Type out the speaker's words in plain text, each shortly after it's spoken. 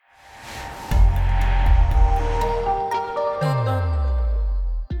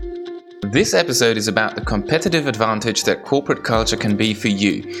This episode is about the competitive advantage that corporate culture can be for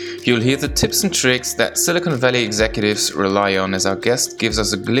you. You'll hear the tips and tricks that Silicon Valley executives rely on as our guest gives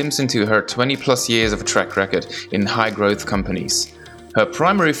us a glimpse into her 20 plus years of a track record in high growth companies. Her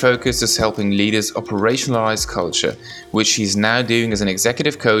primary focus is helping leaders operationalize culture, which she's now doing as an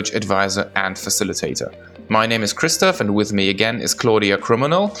executive coach, advisor, and facilitator. My name is Christoph, and with me again is Claudia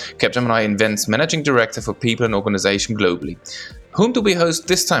Krumenol, Capgemini Invent's Managing Director for People and Organization globally. Whom do we host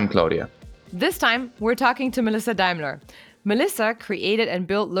this time, Claudia? This time, we're talking to Melissa Daimler. Melissa created and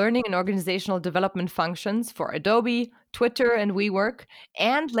built learning and organizational development functions for Adobe, Twitter, and WeWork,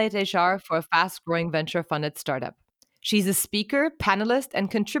 and led HR for a fast-growing venture-funded startup. She's a speaker, panelist, and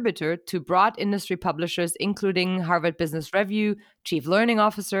contributor to broad industry publishers, including Harvard Business Review, Chief Learning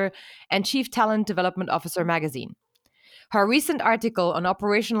Officer, and Chief Talent Development Officer magazine. Her recent article on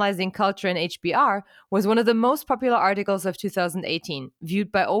operationalizing culture in HBR was one of the most popular articles of 2018,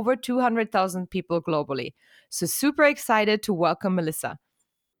 viewed by over 200,000 people globally. So super excited to welcome Melissa.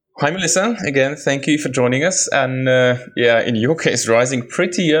 Hi, Melissa. Again, thank you for joining us. And in your case, rising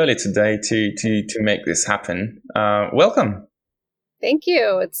pretty early today to make this happen. Welcome. Thank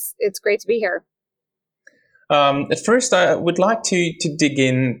you. It's great to be here. At first, I would like to dig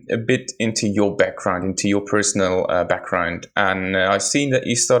in a bit into your background, into your personal background. And I've seen that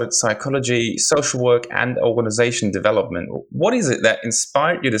you started psychology, social work, and organization development. What is it that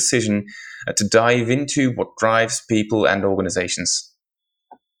inspired your decision to dive into what drives people and organizations?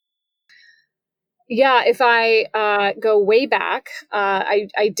 Yeah, if I go way back,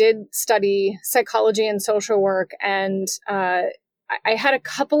 I did study psychology and social work, and I had a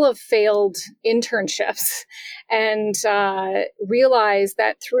couple of failed internships and realized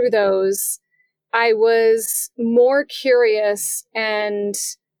that through those, I was more curious and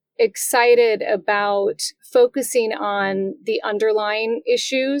excited about focusing on the underlying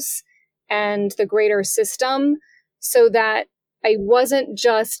issues and the greater system so that I wasn't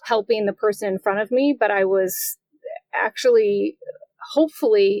just helping the person in front of me, but I was actually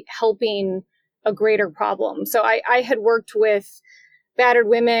hopefully helping a greater problem. So I had worked with battered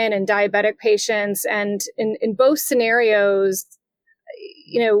women and diabetic patients. And in both scenarios,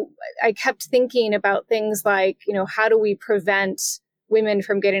 I kept thinking about things like, how do we prevent women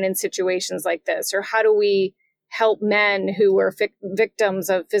from getting in situations like this? Or how do we help men who were victims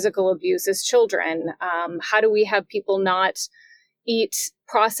of physical abuse as children? How do we have people not eat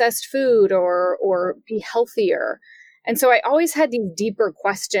processed food or be healthier? And so I always had these deeper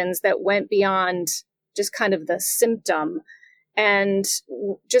questions that went beyond just kind of the symptom, and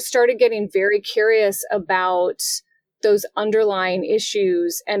just started getting very curious about those underlying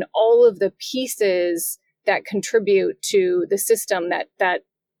issues and all of the pieces that contribute to the system that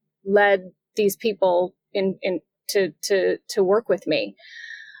led these people to work with me.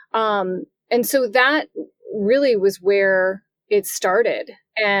 And so that really was where it started.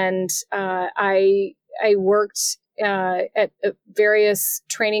 And I worked at various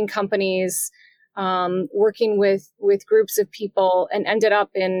training companies, working with groups of people, and ended up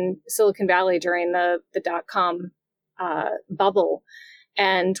in Silicon Valley during the dot-com bubble,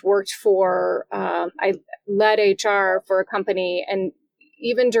 and worked for, I led HR for a company. And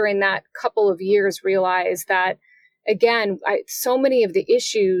even during that couple of years, realized that, again, so many of the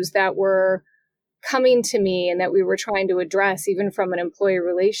issues that were coming to me and that we were trying to address, even from an employee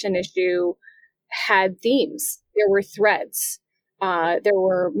relation issue, had themes. There were threads. There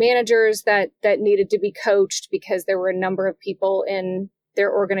were managers that needed to be coached because there were a number of people in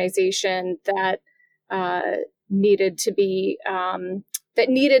their organization that needed to be that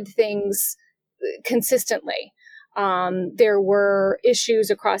needed things consistently. There were issues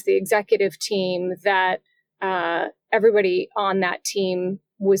across the executive team that everybody on that team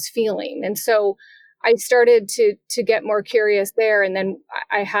was feeling, and so I started to get more curious there. And then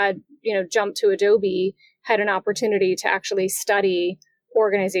I had jumped to Adobe, had an opportunity to actually study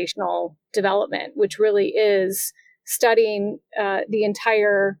organizational development, which really is studying the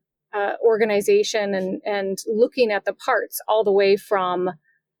entire organization and looking at the parts all the way from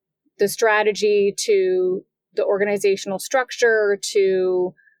the strategy to the organizational structure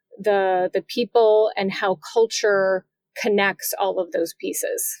to the people and how culture connects all of those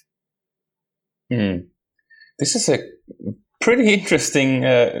pieces. This is a pretty interesting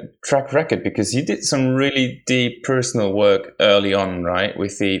track record, because you did some really deep personal work early on, right,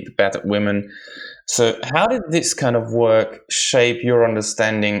 with the battered women. So how did this kind of work shape your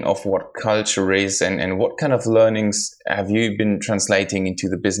understanding of what culture is, and what kind of learnings have you been translating into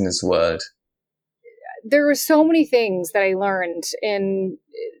the business world? There were so many things that I learned in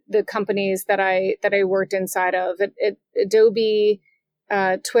the companies that I worked inside of. At Adobe,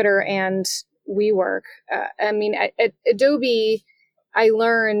 Twitter and WeWork. I mean, at Adobe, I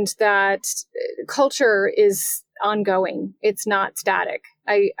learned that culture is ongoing. It's not static.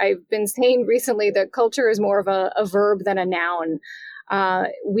 I've been saying recently that culture is more of a verb than a noun.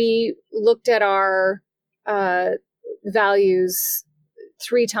 We looked at our values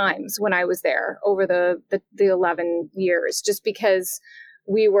 3 times when I was there over the 11 years, just because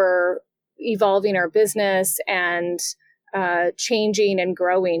we were evolving our business and changing and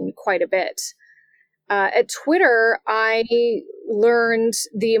growing quite a bit. At Twitter, I learned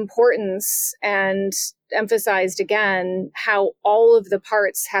the importance and emphasized again how all of the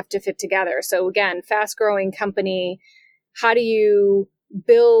parts have to fit together. So again, fast growing company, how do you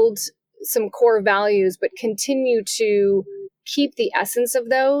build some core values, but continue to keep the essence of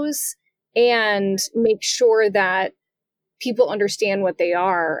those and make sure that people understand what they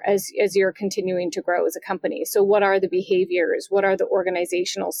are as you're continuing to grow as a company. So what are the behaviors? What are the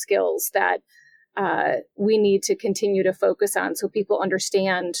organizational skills that we need to continue to focus on so people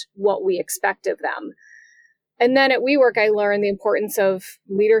understand what we expect of them? And then at WeWork, I learned the importance of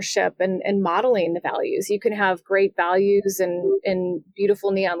leadership and modeling the values. You can have great values and beautiful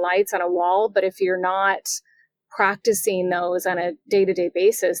neon lights on a wall, but if you're not practicing those on a day-to-day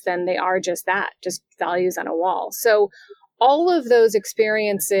basis, then they are just that, just values on a wall. So all of those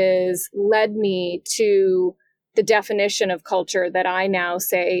experiences led me to the definition of culture that I now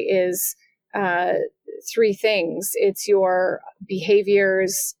say is 3 things. It's your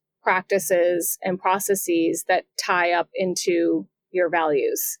behaviors, practices, and processes that tie up into your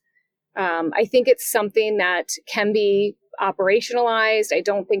values. I think it's something that can be operationalized. I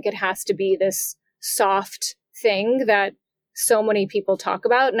don't think it has to be this soft thing that so many people talk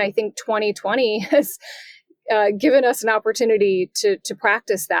about. And I think 2020 has given us an opportunity to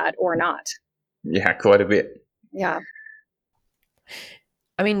practice that or not. Yeah, quite a bit. Yeah.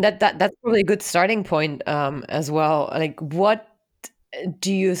 I mean, that's probably a good starting point as well. Like, what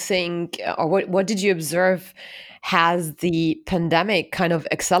do you think, or what did you observe has the pandemic kind of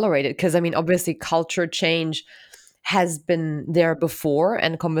accelerated? Because I mean, obviously, culture change has been there before,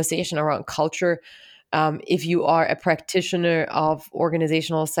 and conversation around culture. If you are a practitioner of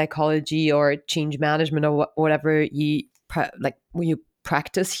organizational psychology or change management or whatever you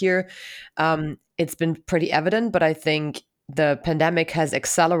practice here, it's been pretty evident. But I think the pandemic has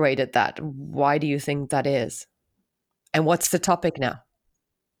accelerated that. Why do you think that is? And what's the topic now?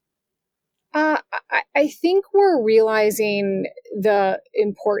 I think we're realizing the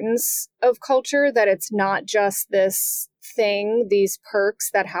importance of culture, that it's not just this thing, these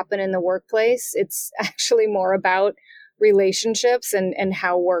perks that happen in the workplace. It's actually more about relationships and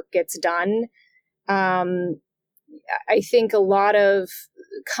how work gets done. I think a lot of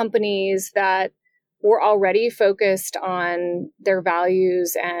companies that were already focused on their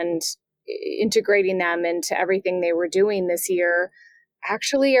values and integrating them into everything they were doing this year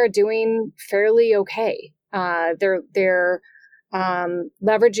actually are doing fairly okay. They're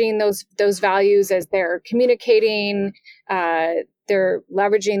leveraging those values as they're communicating. They're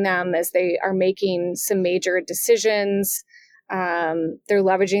leveraging them as they are making some major decisions. They're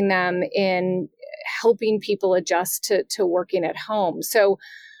leveraging them in helping people adjust to working at home. So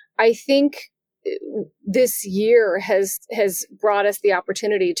I think this year has brought us the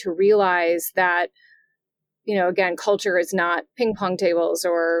opportunity to realize that, you know, again, culture is not ping pong tables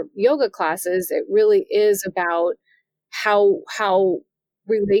or yoga classes. It really is about how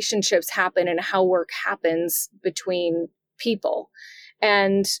relationships happen and how work happens between people.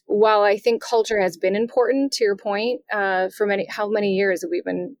 And while I think culture has been important, to your point, for how many years have we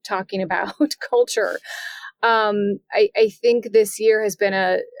been talking about culture? I think this year has been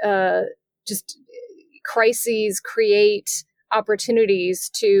a just crises create opportunities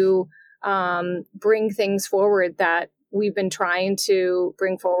to bring things forward that we've been trying to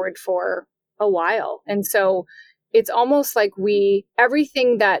bring forward for a while. And so it's almost like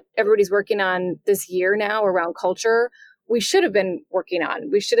everything that everybody's working on this year now around culture, we should have been working on.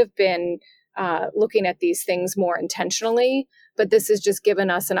 We should have been looking at these things more intentionally, but this has just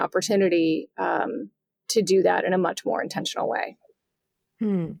given us an opportunity to do that in a much more intentional way.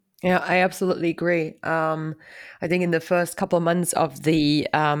 Yeah, I absolutely agree. I think in the first couple of months of the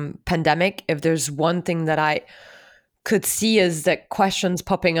pandemic, if there's one thing that I could see is that questions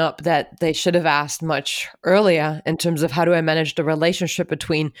popping up that they should have asked much earlier in terms of how do I manage the relationship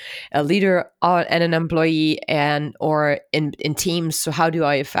between a leader and an employee or in teams. So how do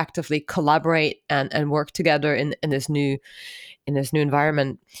I effectively collaborate and work together in this new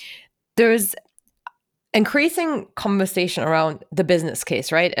environment? increasing conversation around the business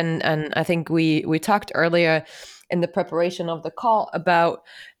case, right? And I think we talked earlier in the preparation of the call about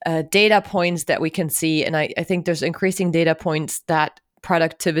data points that we can see, and I think there's increasing data points that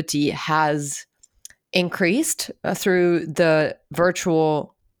productivity has increased through the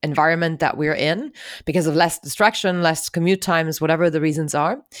virtual environment that we're in because of less distraction, less commute times, whatever the reasons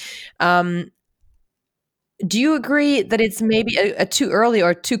are. Do you agree that it's maybe a too early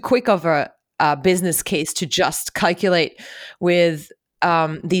or too quick of a business case to just calculate with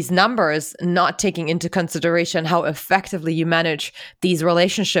these numbers, not taking into consideration how effectively you manage these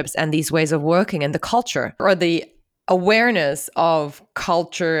relationships and these ways of working and the culture or the awareness of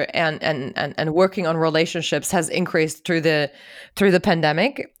culture and working on relationships has increased through the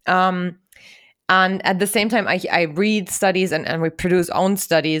pandemic. And at the same time, I read studies and we produce own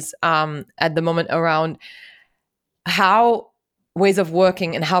studies at the moment around how ways of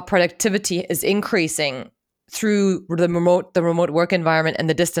working and how productivity is increasing through the remote work environment and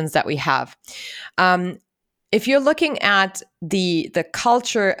the distance that we have. If you're looking at the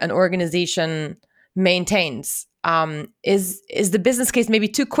culture an organization maintains, is the business case maybe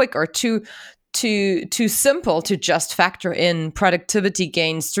too quick or too simple to just factor in productivity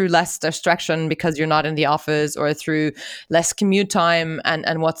gains through less distraction because you're not in the office or through less commute time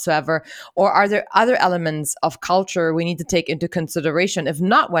and whatsoever? Or are there other elements of culture we need to take into consideration? If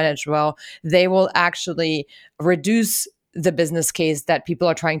not managed well, they will actually reduce the business case that people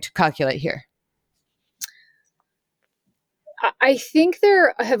are trying to calculate here. I think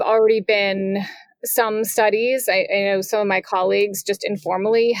there have already been some studies. I know some of my colleagues just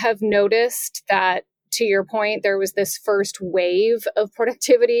informally have noticed that, to your point, there was this first wave of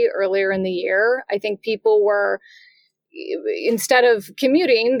productivity earlier in the year. I think people were, instead of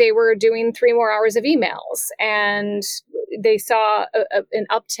commuting, they were doing 3 more hours of emails, and they saw an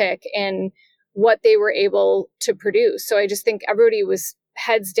uptick in what they were able to produce. So I just think everybody was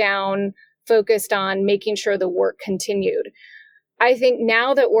heads down, focused on making sure the work continued. I think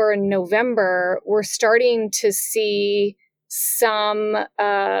now that we're in November, we're starting to see some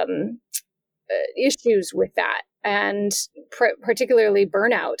issues with that, and particularly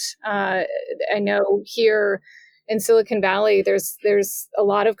burnout. I know here in Silicon Valley, there's a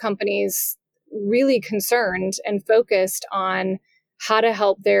lot of companies really concerned and focused on how to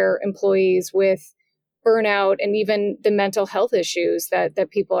help their employees with burnout and even the mental health issues that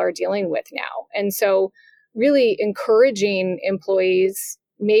people are dealing with now. And so really encouraging employees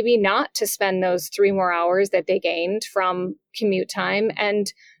maybe not to spend those 3 more hours that they gained from commute time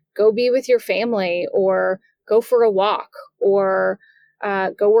and go be with your family or go for a walk or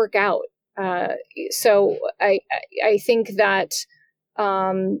go work out. So I think that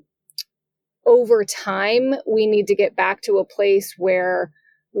over time, we need to get back to a place where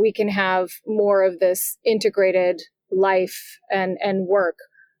we can have more of this integrated life and work,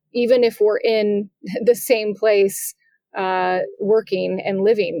 even if we're in the same place, working and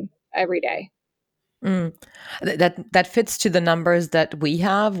living every day. That fits to the numbers that we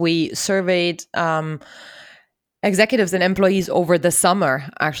have. We surveyed executives and employees over the summer,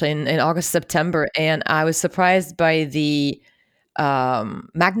 actually in August, September, and I was surprised by the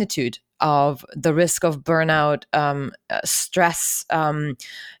magnitude of the risk of burnout, stress, and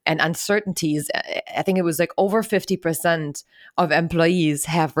uncertainties. I think it was like over 50% of employees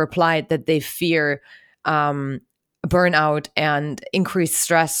have replied that they fear burnout and increased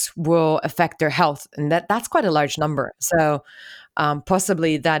stress will affect their health, and that's quite a large number. So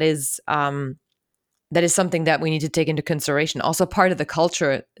possibly that is something that we need to take into consideration. Also, part of the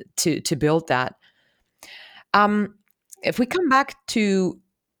culture to build that. If we come back to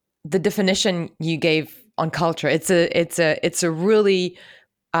the definition you gave on culture, it's a really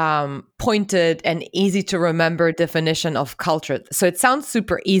pointed and easy to remember definition of culture. So it sounds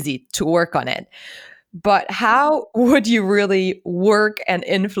super easy to work on it. But how would you really work and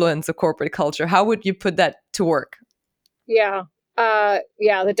influence a corporate culture? How would you put that to work? Yeah.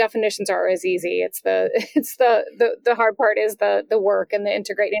 The definitions are always easy. It's the hard part is the work and the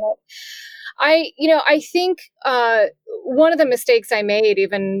integrating it. I think one of the mistakes I made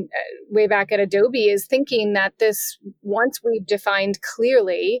even way back at Adobe is thinking that once we've defined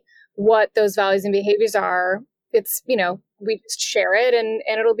clearly what those values and behaviors are, it's, we just share it and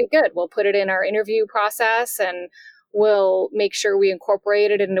it'll be good. We'll put it in our interview process and we'll make sure we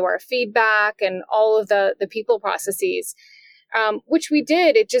incorporate it into our feedback and all of the people processes, which we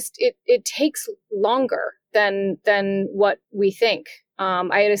did. It takes longer than what we think.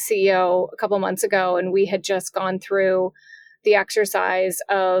 I had a CEO a couple months ago, and we had just gone through the exercise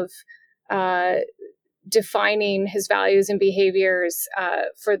of defining his values and behaviors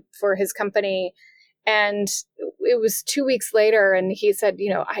for his company. And it was 2 weeks later, and he said,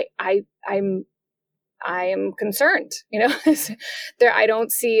 I am concerned, there, I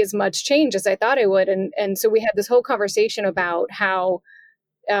don't see as much change as I thought I would. And so we had this whole conversation about how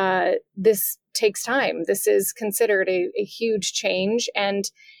this takes time. This is considered a huge change. And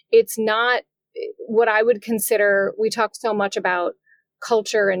it's not what I would consider, we talk so much about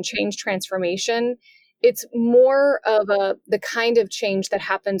culture and change transformation. It's more of the kind of change that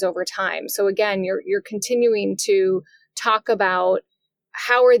happens over time. So again, you're continuing to talk about,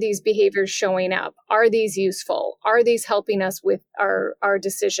 how are these behaviors showing up? Are these useful? Are these helping us with our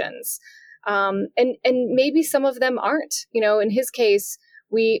decisions? And maybe some of them aren't. In his case,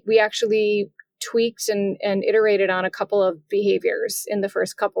 we actually tweaked and iterated on a couple of behaviors in the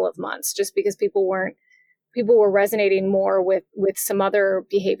first couple of months, just because people were resonating more with some other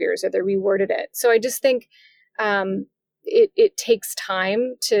behaviors, or they reworded it. So I just think it takes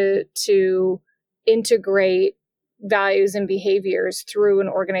time to integrate values and behaviors through an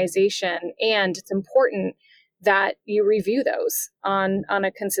organization, and it's important that you review those on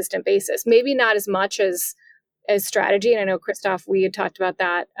a consistent basis. Maybe not as much as strategy, and I know, Christoph, we had talked about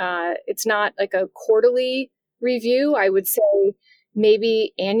that. It's not like a quarterly review. I would say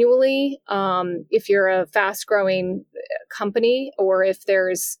maybe annually, if you're a fast growing company, or if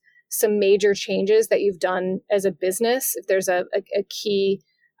there's some major changes that you've done as a business, if there's a key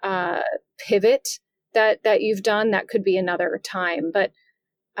pivot that you've done, that could be another time. But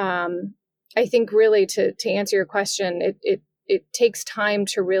I think really to answer your question, it takes time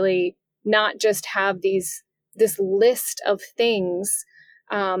to really not just have this list of things,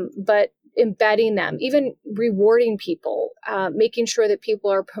 but embedding them, even rewarding people, making sure that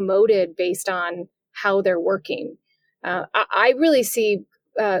people are promoted based on how they're working. I really see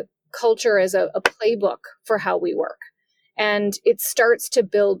culture as a playbook for how we work. And it starts to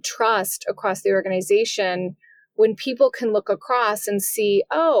build trust across the organization when people can look across and see,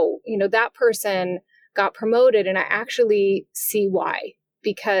 oh, that person got promoted, and I actually see why,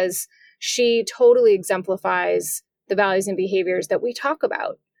 because she totally exemplifies the values and behaviors that we talk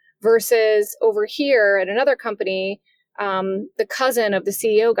about. Versus over here at another company, the cousin of the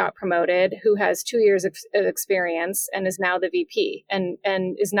CEO got promoted, who has 2 years of experience and is now the VP, and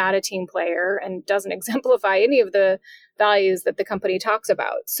is not a team player and doesn't exemplify any of the values that the company talks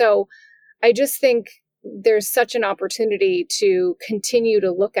about. So I just think there's such an opportunity to continue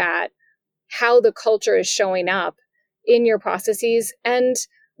to look at how the culture is showing up in your processes, and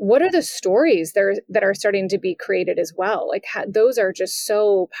what are the stories that are starting to be created as well. Like those are just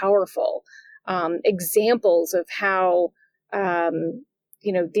so powerful examples of how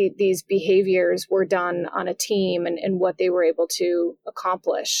these behaviors were done on a team, and what they were able to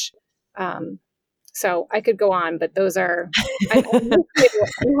accomplish. So I could go on, but those are I'm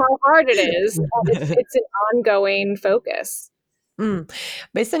how hard it is. It's an ongoing focus.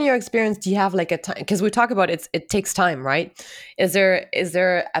 Based on your experience, do you have like a time? Because we talk about it takes time, right? Is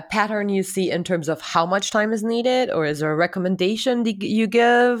there a pattern you see in terms of how much time is needed, or is there a recommendation that you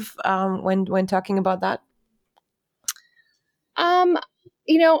give when talking about that?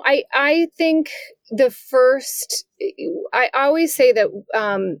 I think the first, I always say that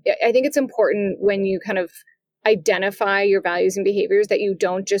I think it's important when you kind of identify your values and behaviors that you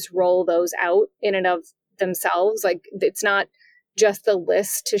don't just roll those out in and of themselves. Like it's not just the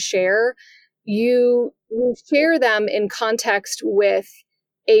list to share. You share them in context with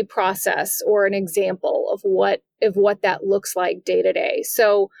a process or an example of what that looks like day to day.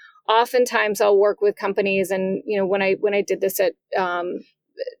 So oftentimes I'll work with companies, and when I did this at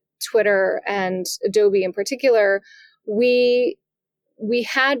Twitter and Adobe in particular, we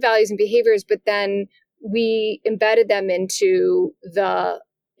had values and behaviors, but then we embedded them into the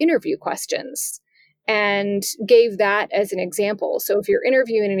interview questions and gave that as an example. So if you're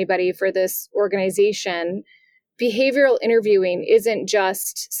interviewing anybody for this organization, behavioral interviewing isn't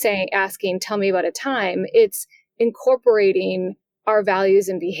just asking, tell me about a time. It's incorporating our values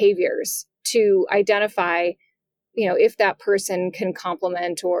and behaviors to identify, if that person can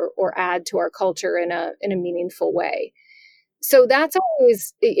complement or add to our culture in a meaningful way. So that's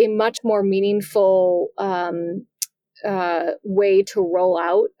always a much more meaningful way to roll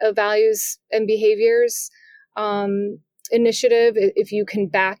out a values and behaviors initiative, if you can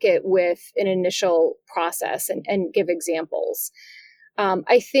back it with an initial process and give examples.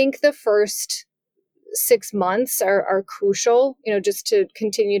 I think the first 6 months are crucial, just to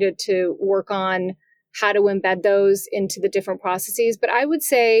continue to work on how to embed those into the different processes. But I would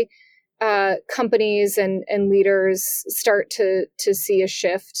say companies and leaders start to see a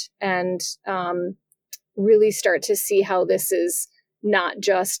shift and really start to see how this is not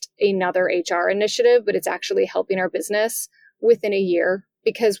just another HR initiative, but it's actually helping our business within a year,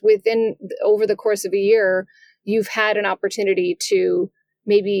 because over the course of a year, you've had an opportunity to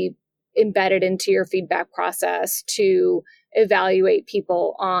maybe embed it into your feedback process, to evaluate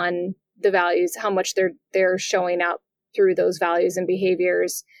people on the values, how much they're showing up through those values and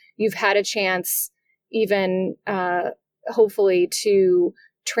behaviors. You've had a chance even hopefully to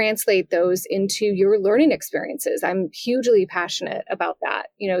translate those into your learning experiences. I'm hugely passionate about that.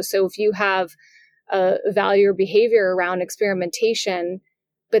 So if you have a value or behavior around experimentation,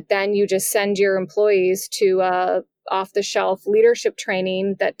 but then you just send your employees to off-the-shelf leadership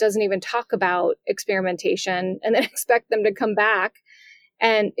training that doesn't even talk about experimentation, and then expect them to come back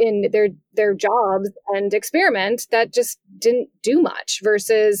and in their jobs and experiment, that just didn't do much.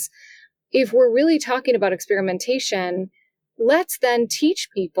 Versus if we're really talking about experimentation, let's then teach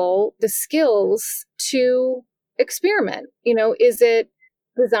people the skills to experiment. Is it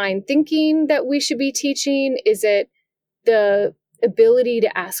design thinking that we should be teaching? Is it the ability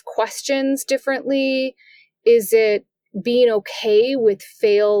to ask questions differently? Is it being okay with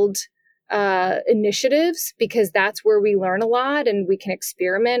failed initiatives? Because that's where we learn a lot and we can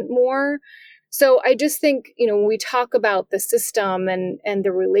experiment more. So I just think, when we talk about the system and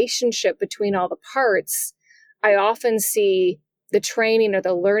the relationship between all the parts, I often see the training or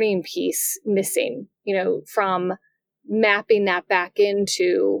the learning piece missing, from mapping that back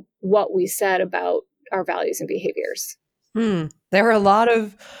into what we said about our values and behaviors. There are a lot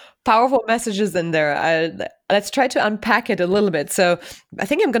of powerful messages in there. Let's try to unpack it a little bit. So I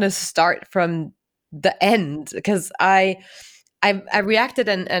think I'm going to start from the end, because I reacted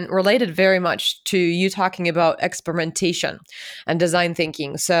and related very much to you talking about experimentation and design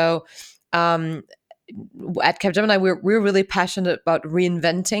thinking. So at Capgemini, we're really passionate about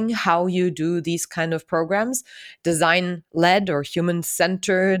reinventing how you do these kind of programs, design-led or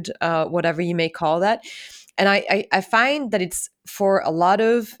human-centered, whatever you may call that. And I find that it's, for a lot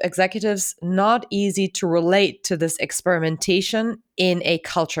of executives, not easy to relate to this experimentation in a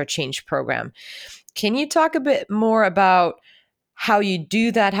culture change program. Can you talk a bit more about how you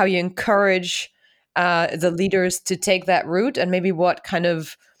do that, how you encourage the leaders to take that route, and maybe what kind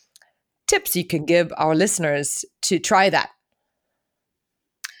of tips you can give our listeners to try that?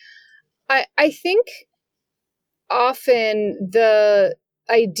 I think often the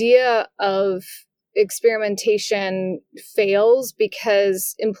idea of experimentation fails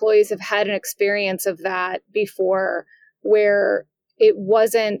because employees have had an experience of that before, where it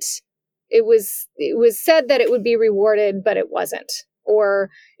was said that it would be rewarded, but it wasn't, or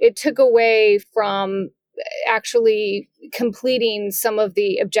it took away from actually completing some of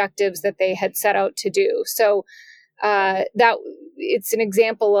the objectives that they had set out to do. So that it's an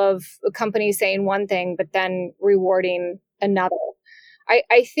example of a company saying one thing, but then rewarding another.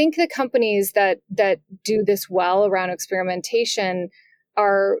 I think the companies that do this well around experimentation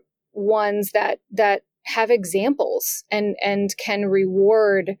are ones that have examples and can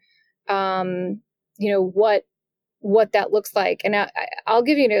reward, what that looks like. And I'll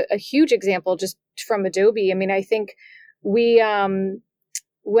give you a huge example just from Adobe. I mean, I think we,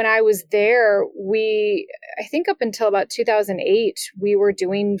 when I was there, I think up until about 2008, we were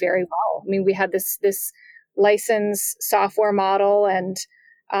doing very well. I mean, we had this license software model and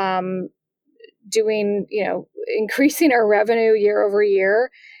doing, increasing our revenue year over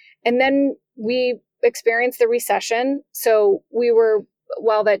year. And then we experienced the recession. So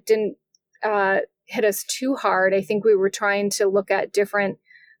while that didn't hit us too hard, I think we were trying to look at different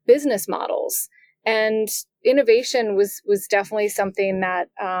business models. And innovation was definitely something that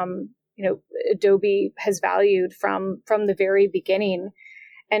Adobe has valued from the very beginning.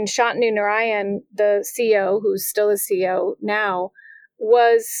 And Shantanu Narayan, the CEO, who's still a CEO now,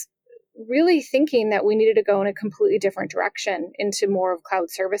 was really thinking that we needed to go in a completely different direction into more of cloud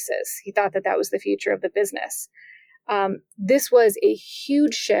services. He thought that was the future of the business. This was a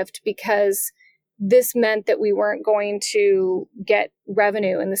huge shift because this meant that we weren't going to get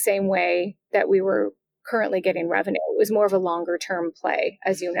revenue in the same way that we were currently getting revenue. It was more of a longer term play,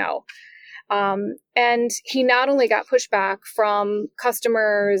 as you know. And he not only got pushback from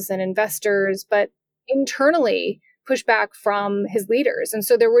customers and investors, but internally pushback from his leaders. And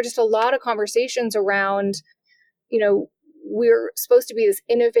so there were just a lot of conversations around, we're supposed to be this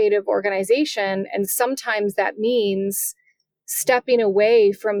innovative organization. And sometimes that means stepping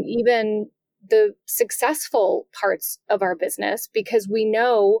away from even the successful parts of our business, because we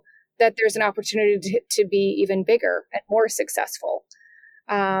know that there's an opportunity to be even bigger and more successful.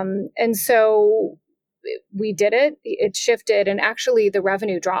 And so we did it. It shifted, and actually the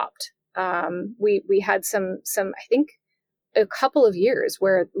revenue dropped. We had some I think a couple of years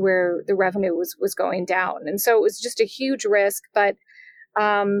where the revenue was going down. And so it was just a huge risk, but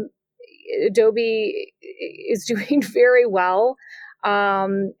Adobe is doing very well.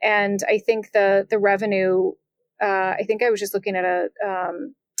 And I think the revenue, I think I was just looking at a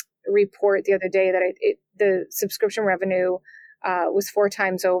report the other day that the subscription revenue was 4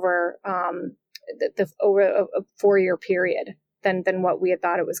 times over over a 4-year period than what we had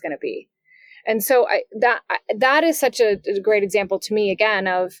thought it was going to be. And so that is such a great example to me, again,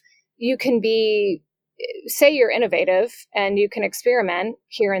 of you can say you're innovative and you can experiment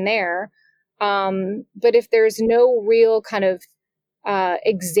here and there. But if there's no real kind of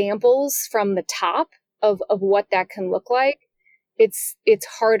examples from the top of what that can look like, it's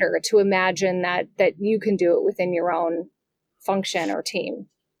harder to imagine that you can do it within your own function or team.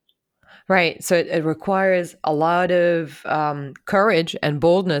 Right. So it requires a lot of courage and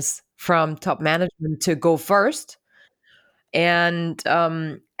boldness from top management to go first, and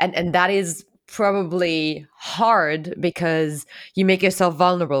that is probably hard because you make yourself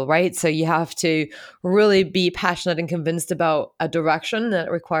vulnerable, right? So you have to really be passionate and convinced about a direction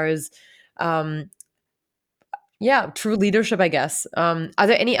that requires true leadership, I guess. Are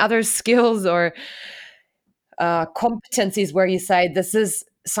there any other skills or competencies where you say this is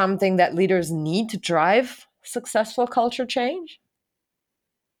something that leaders need to drive successful culture change?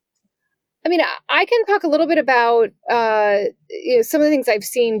 I mean, I can talk a little bit about some of the things I've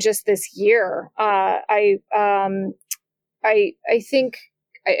seen just this year. I think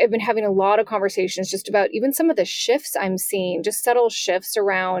I've been having a lot of conversations just about even some of the shifts I'm seeing, just subtle shifts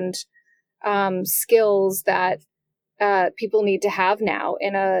around skills that people need to have now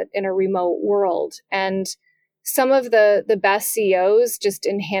in a remote world. And some of the best CEOs, just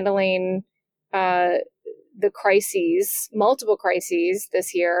in handling the crises, multiple crises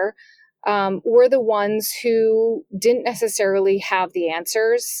this year, were the ones who didn't necessarily have the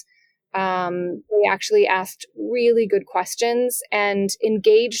answers. They actually asked really good questions and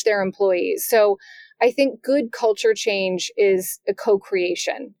engaged their employees. So I think good culture change is a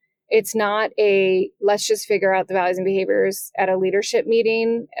co-creation. It's not let's just figure out the values and behaviors at a leadership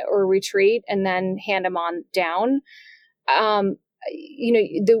meeting or retreat and then hand them on down.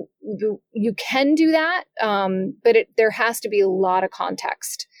 You can do that, but there has to be a lot of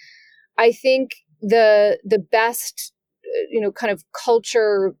context. I think the best, kind of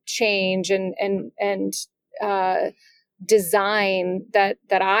culture change and design that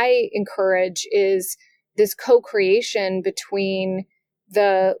I encourage is this co-creation between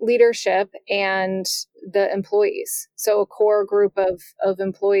the leadership and the employees. So a core group of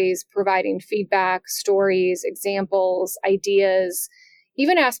employees providing feedback, stories, examples, ideas,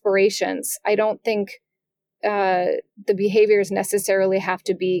 even aspirations. I don't think the behaviors necessarily have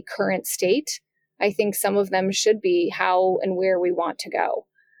to be current state. I think some of them should be how and where we want to go.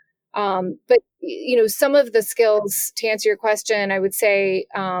 But some of the skills, to answer your question, I would say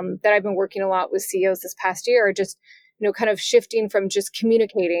that I've been working a lot with CEOs this past year are just, kind of shifting from just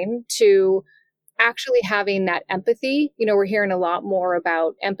communicating to actually having that empathy. We're hearing a lot more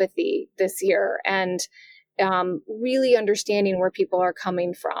about empathy this year and really understanding where people are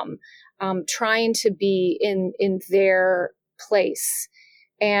coming from, trying to be in their place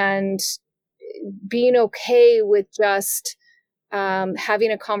and being okay with just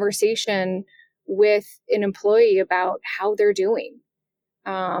having a conversation with an employee about how they're doing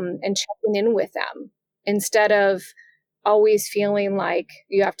and checking in with them instead of always feeling like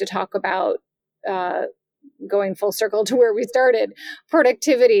you have to talk about going full circle to where we started,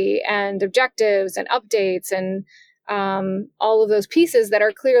 productivity and objectives and updates and all of those pieces that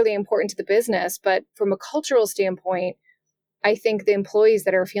are clearly important to the business. But from a cultural standpoint, I think the employees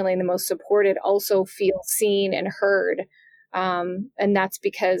that are feeling the most supported also feel seen and heard. And that's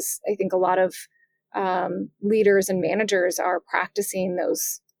because I think a lot of leaders and managers are practicing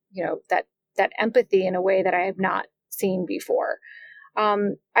those, that empathy in a way that I have not seen before.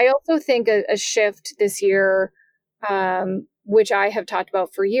 I also think a shift this year, which I have talked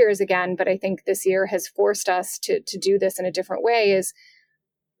about for years again, but I think this year has forced us to do this in a different way, is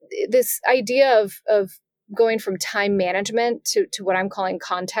this idea of going from time management to what I'm calling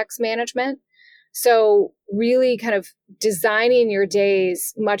context management. So really kind of designing your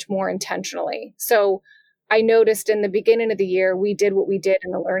days much more intentionally. So I noticed in the beginning of the year, we did what we did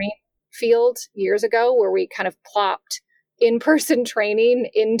in the learning field years ago, where we kind of plopped in-person training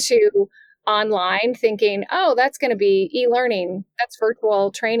into online thinking, oh, that's going to be e-learning. That's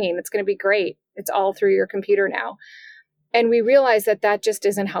virtual training. It's going to be great. It's all through your computer now. And we realized that just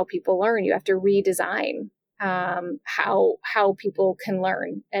isn't how people learn. You have to redesign how people can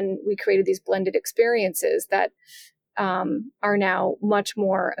learn. And we created these blended experiences that are now much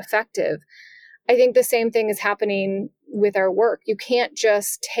more effective. I think the same thing is happening with our work. You can't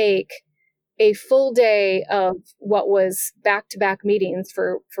just take a full day of what was back-to-back meetings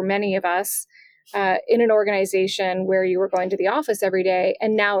for many of us in an organization where you were going to the office every day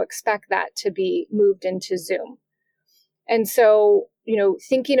and now expect that to be moved into Zoom. And so,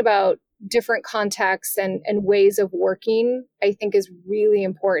 thinking about different contexts and ways of working, I think is really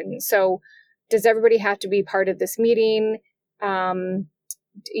important. So does everybody have to be part of this meeting? Am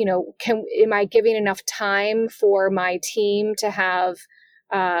I giving enough time for my team to have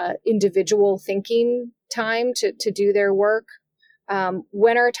individual thinking time to do their work?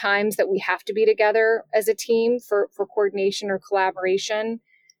 When are times that we have to be together as a team for coordination or collaboration?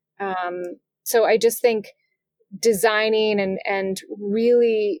 So I just think designing and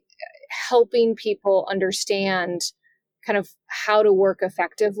really helping people understand kind of how to work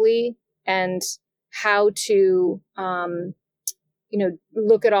effectively and how to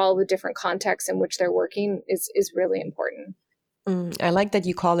look at all the different contexts in which they're working is really important. I like that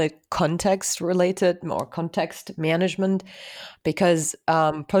you call it context related or context management, because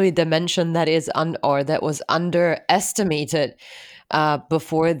probably dimension that is that was underestimated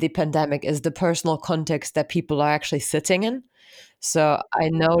before the pandemic is the personal context that people are actually sitting in. So I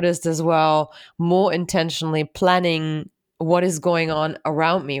noticed as well, more intentionally planning what is going on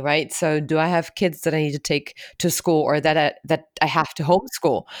around me, right? So do I have kids that I need to take to school, or that I have to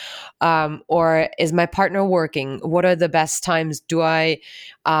homeschool? Or is my partner working? What are the best times? Do I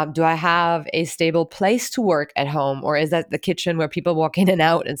have a stable place to work at home, or is that the kitchen where people walk in and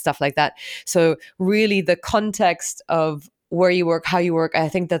out and stuff like that? So really, the context of where you work, how you work, I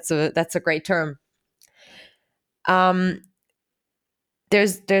think that's a great term.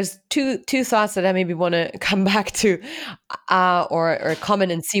 There's two thoughts that I maybe want to come back to, or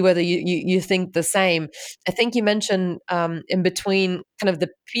comment and see whether you think the same. I think you mentioned in between kind of the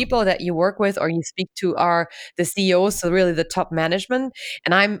people that you work with or you speak to are the CEOs, so really the top management.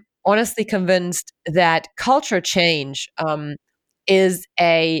 And I'm honestly convinced that culture change is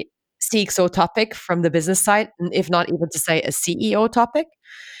a CXO topic from the business side, if not even to say a CEO topic.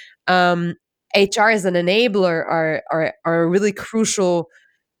 HR as an enabler are a really crucial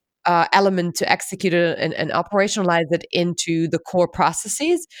element to execute it and operationalize it into the core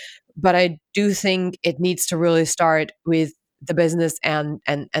processes. But I do think it needs to really start with the business and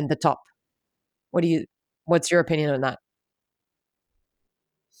the top. What's your opinion on that?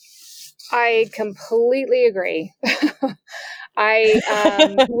 I completely agree.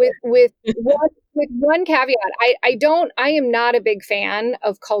 With one caveat, I am not a big fan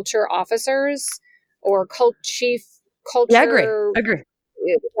of culture officers or chief culture. Yeah, agree.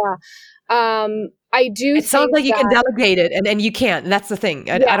 I do. It sounds like you can delegate it, and you can't. That's the thing.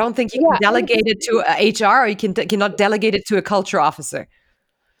 I don't think you can delegate it to HR, or you cannot delegate it to a culture officer.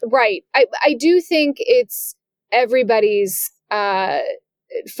 Right. I do think it's everybody's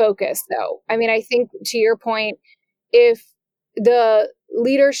focus, though. I mean, I think to your point, if the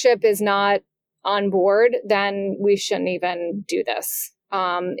leadership is not on board, then we shouldn't even do this.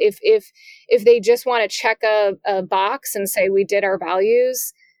 If they just want to check a box and say we did our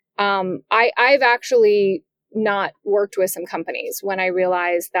values, I've actually not worked with some companies when I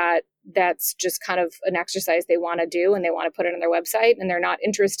realized that that's just kind of an exercise they want to do and they want to put it on their website and they're not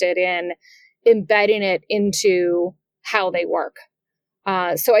interested in embedding it into how they work.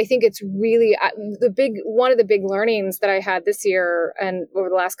 So I think it's really one of the big learnings that I had this year and over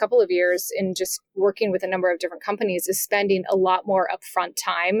the last couple of years in just working with a number of different companies is spending a lot more upfront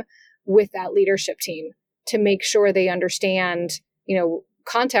time with that leadership team to make sure they understand,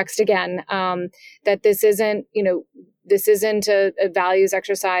 context again, that this isn't a values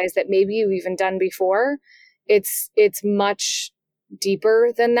exercise that maybe you've even done before. It's much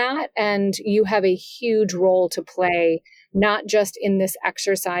deeper than that. And you have a huge role to play, not just in this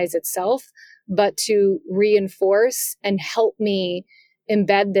exercise itself, but to reinforce and help me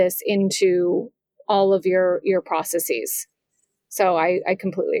embed this into all of your processes. So I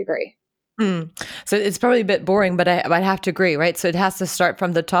completely agree. So it's probably a bit boring, but I'd have to agree, right? So it has to start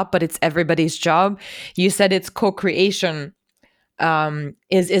from the top, but it's everybody's job. You said it's co-creation.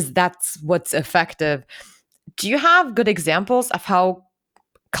 Is that's what's effective? Do you have good examples of how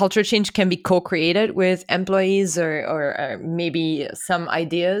culture change can be co-created with employees, or maybe some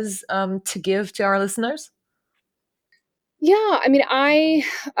ideas to give to our listeners? Yeah, I mean,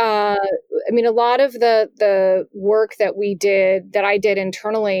 a lot of the work that I did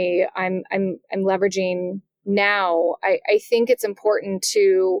internally, I'm leveraging now. I think it's important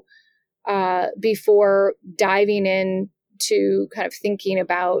to before diving in to kind of thinking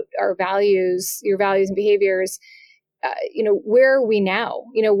about your values and behaviors, where are we now?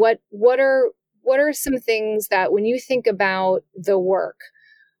 What are some things that when you think about the work,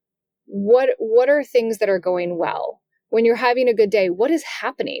 what are things that are going well? When you're having a good day, what is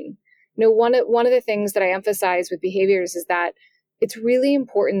happening? One of the things that I emphasize with behaviors is that it's really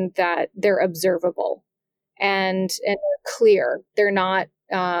important that they're observable and clear. They're not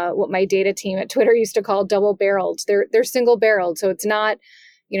what my data team at Twitter used to call double-barreled. They're single-barreled. So it's not,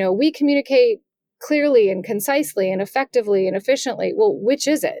 we communicate clearly and concisely and effectively and efficiently. Well, which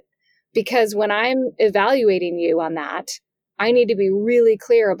is it? Because when I'm evaluating you on that, I need to be really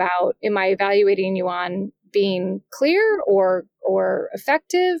clear about, am I evaluating you on being clear or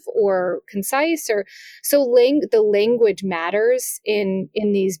effective or concise? Or so the language matters in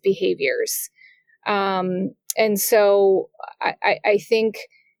these behaviors. And so I think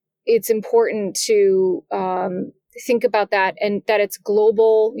it's important to think about that, and that it's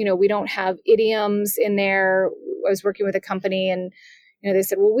global. We don't have idioms in there. I was working with a company, and they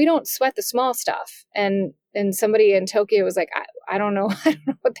said, well, we don't sweat the small stuff. And somebody in Tokyo was like, I don't know. I don't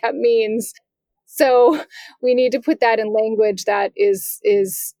know what that means. So we need to put that in language that is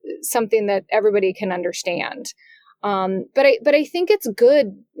something that everybody can understand. But I think it's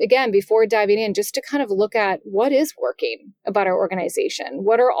good, again, before diving in, just to kind of look at what is working about our organization.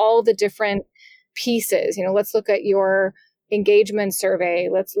 What are all the different pieces? Let's look at your engagement survey.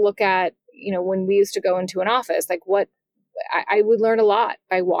 Let's look at, when we used to go into an office, like what I would learn a lot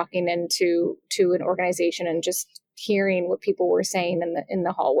by walking into an organization and just hearing what people were saying in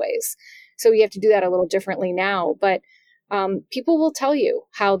the hallways. So you have to do that a little differently now, but people will tell you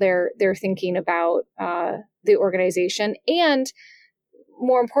how they're thinking about the organization, and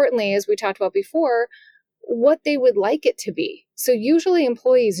more importantly, as we talked about before, what they would like it to be. So usually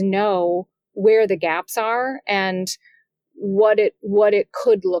employees know where the gaps are and what it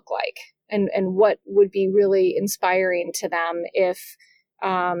could look like, and what would be really inspiring to them if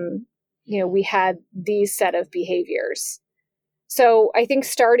we had these set of behaviors. So I think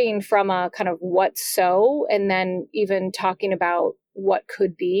starting from a kind of what so, and then even talking about what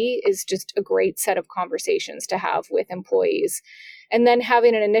could be, is just a great set of conversations to have with employees. And then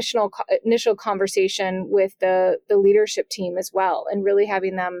having an initial conversation with the leadership team as well, and really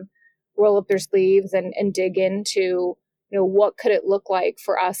having them roll up their sleeves and dig into, what could it look like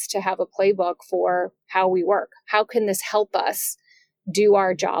for us to have a playbook for how we work? How can this help us do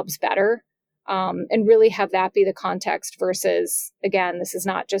our jobs better? And really have that be the context versus, again, this is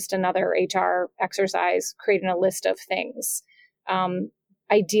not just another HR exercise, creating a list of things.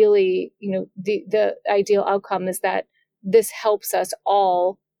 Ideally, the ideal outcome is that this helps us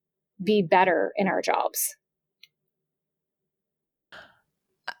all be better in our jobs.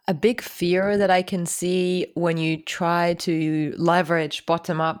 A big fear that I can see when you try to leverage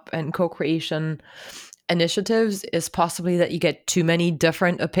bottom-up and co-creation initiatives is possibly that you get too many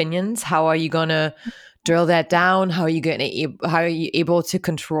different opinions. How are you going to drill that down? How are you able to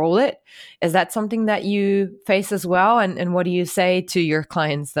control it? Is that something that you face as well? And what do you say to your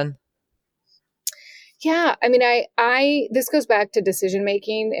clients then? Yeah, I mean, I this goes back to decision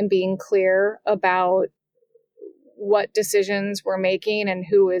making and being clear about what decisions we're making and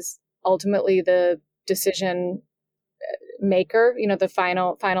who is ultimately the decision maker. The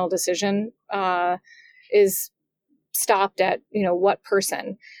final decision is stopped at, what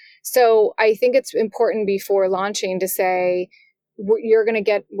person. So I think it's important before launching to say, we're going to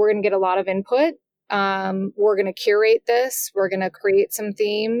get a lot of input. We're going to curate this. We're going to create some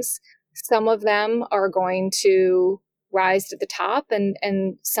themes. Some of them are going to rise to the top,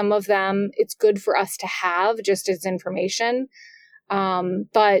 and some of them it's good for us to have just as information.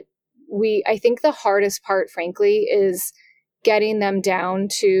 But I think the hardest part, frankly, is getting them down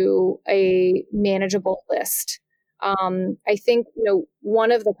to a manageable list. I think,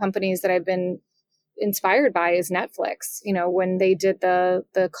 one of the companies that I've been inspired by is Netflix. When they did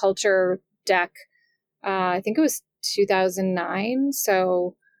the culture deck, I think it was 2009.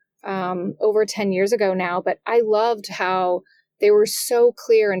 So over 10 years ago now, but I loved how they were so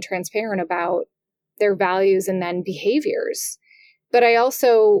clear and transparent about their values and then behaviors. But I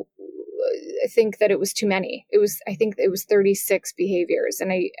also think that it was too many. I think it was 36 behaviors.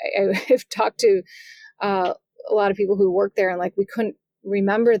 And I have talked to a lot of people who work there, and like, we couldn't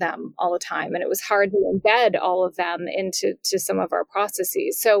remember them all the time. And it was hard to embed all of them into some of our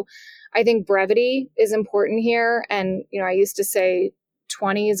processes. So I think brevity is important here. And, I used to say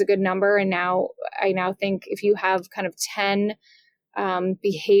 20 is a good number. And I now think if you have kind of 10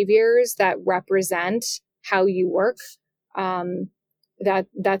 behaviors that represent how you work,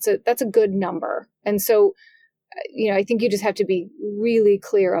 that's a good number. And so, I think you just have to be really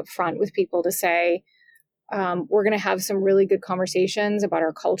clear up front with people to say, we're going to have some really good conversations about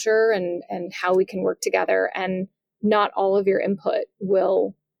our culture and how we can work together. And not all of your input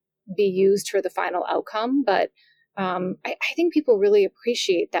will be used for the final outcome. But I think people really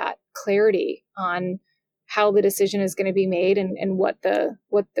appreciate that clarity on how the decision is going to be made and what the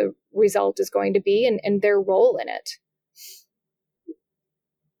result is going to be and their role in it.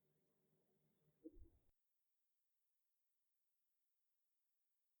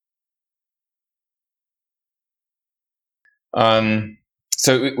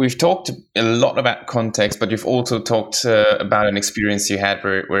 So we've talked a lot about context, but you've also talked about an experience you had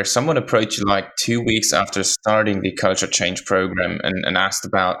where someone approached you like 2 weeks after starting the culture change program and asked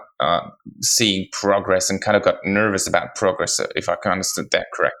about seeing progress and kind of got nervous about progress, if I understood that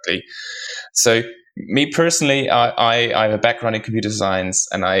correctly. So me personally, I have a background in computer science,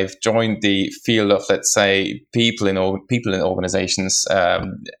 and I've joined the field of, let's say, people in organizations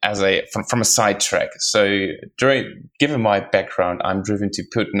from a side track. So given my background, I'm driven to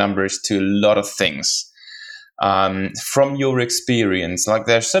put numbers to a lot of things. From your experience, like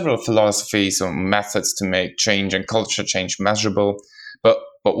there are several philosophies or methods to make change and culture change measurable, but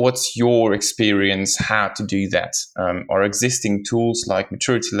what's your experience how to do that? Are existing tools like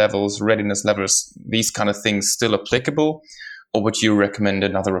maturity levels, readiness levels, these kind of things still applicable, or would you recommend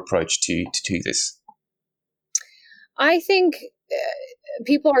another approach to this? I think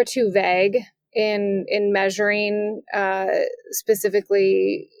people are too vague in measuring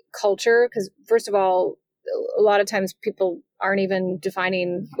specifically culture, because first of all, a lot of times people aren't even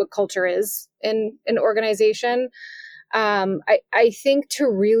defining what culture is in an organization. I think to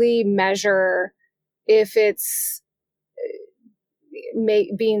really measure if it's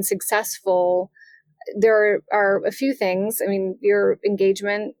being successful, there are a few things. I mean, your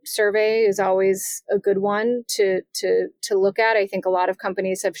engagement survey is always a good one to look at. I think a lot of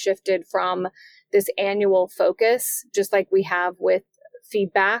companies have shifted from this annual focus, just like we have with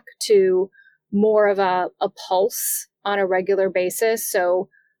feedback, to more of a pulse on a regular basis. So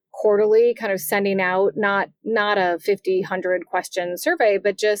quarterly, kind of sending out not a 100 question survey,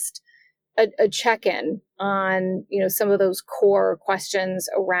 but just a check-in on some of those core questions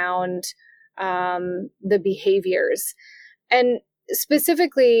around the behaviors, and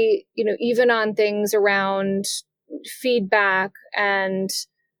specifically even on things around feedback and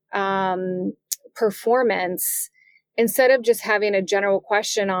performance. Instead of just having a general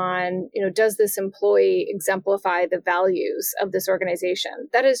question on, does this employee exemplify the values of this organization?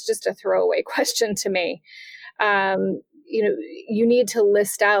 That is just a throwaway question to me. You need to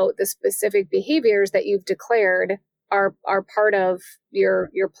list out the specific behaviors that you've declared are part of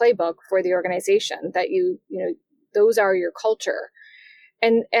your playbook for the organization, that those are your culture,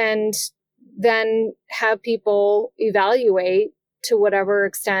 and then have people evaluate to whatever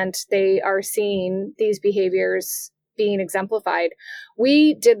extent they are seeing these behaviors being exemplified.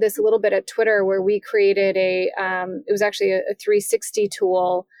 We did this a little bit at Twitter, where we created it was actually a 360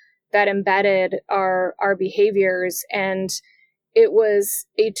 tool that embedded our behaviors. And it was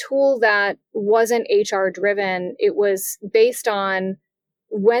a tool that wasn't HR driven. It was based on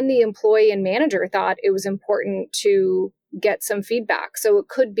when the employee and manager thought it was important to get some feedback. So it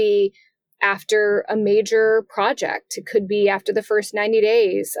could be after a major project. It could be after the first 90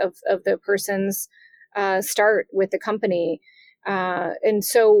 days of the person's start with the company. And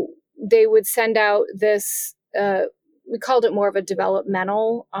so they would send out this, we called it more of a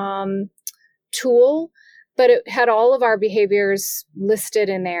developmental tool, but it had all of our behaviors listed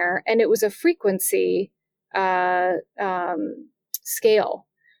in there, and it was a frequency scale.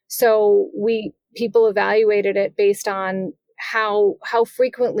 So people evaluated it based on how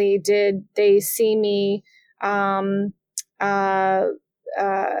frequently did they see me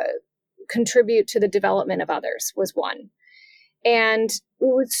contribute to the development of others, was one. And it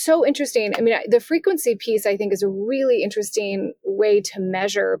was so interesting. I mean, the frequency piece, I think, is a really interesting way to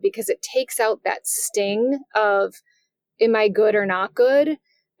measure, because it takes out that sting of, am I good or not good?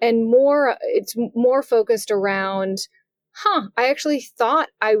 And it's more focused around, I actually thought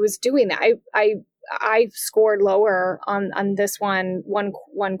I was doing that. I scored lower on this one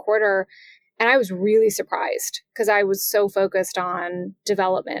quarter, and I was really surprised, because I was so focused on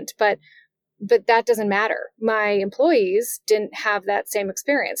development. But that doesn't matter. My employees didn't have that same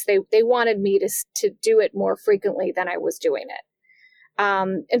experience. They wanted me to do it more frequently than I was doing it.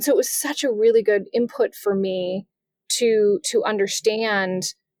 And so it was such a really good input for me to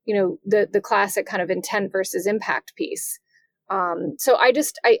understand, the classic kind of intent versus impact piece. So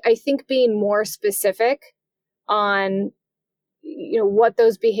I think being more specific on, what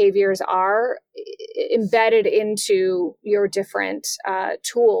those behaviors are embedded into your different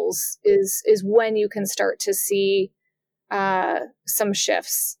tools is when you can start to see some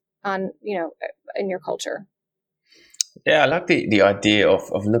shifts on, in your culture. Yeah, I like the idea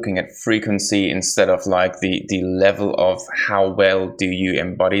of looking at frequency instead of like the level of how well do you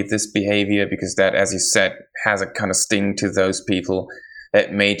embody this behavior, because that, as you said, has a kind of sting to those people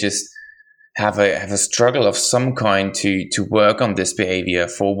that may just have a struggle of some kind to work on this behavior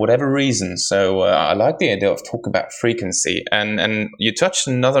for whatever reason. So I like the idea of talking about frequency, and you touched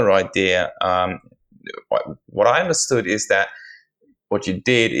another idea. What I understood is that what you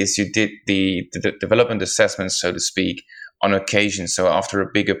did is you did the development assessment, so to speak, on occasion. So after a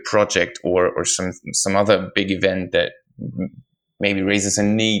bigger project or some other big event that maybe raises a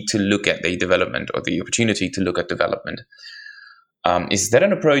need to look at the development or the opportunity to look at development. Is that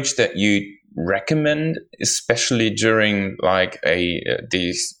an approach that you recommend, especially during like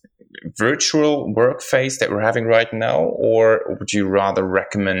these virtual work phase that we're having right now, or would you rather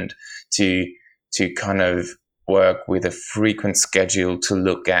recommend to kind of work with a frequent schedule to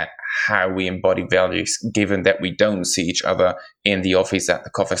look at how we embody values, given that we don't see each other in the office, at the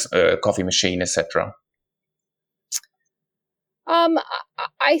coffee machine, etc.?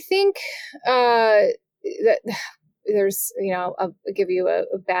 I think that there's, I'll give you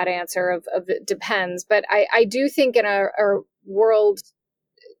a bad answer of it depends, but I do think in a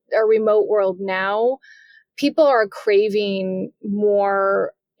remote world now, people are craving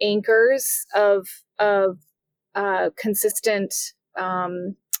more anchors of consistent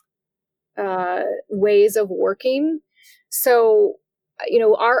ways of working. So,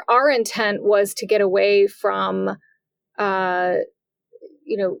 our intent was to get away from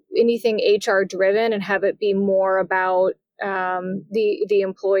anything HR driven and have it be more about the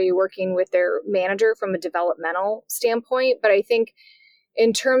employee working with their manager from a developmental standpoint. But I think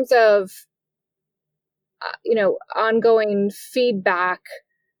in terms of ongoing feedback,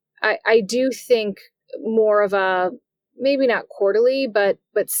 I do think more of a, maybe not quarterly, but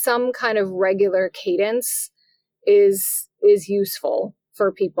some kind of regular cadence is useful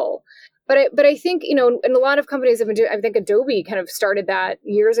for people. But I think, and a lot of companies have been doing, I think Adobe kind of started that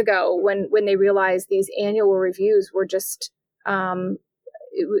years ago when they realized these annual reviews were just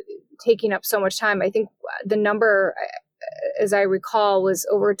taking up so much time. I think the number, as I recall, was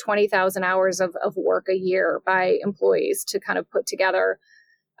over 20,000 hours of work a year by employees to kind of put together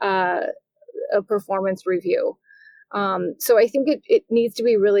a performance review. So I think it needs to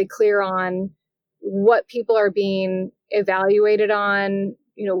be really clear on what people are being evaluated on,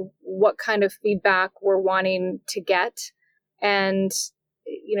 what kind of feedback we're wanting to get. And,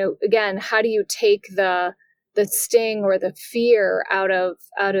 again, how do you take the sting or the fear out of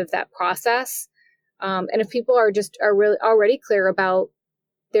that process? And if people are really already clear about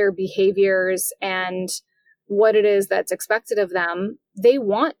their behaviors and what it is that's expected of them, they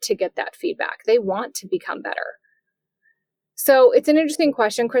want to get that feedback. They want to become better. So it's an interesting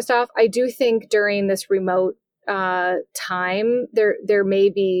question, Christoph. I do think during this remote time, there may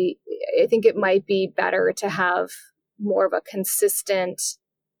be, I think it might be better to have more of a consistent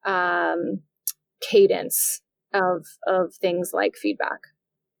cadence of things like feedback.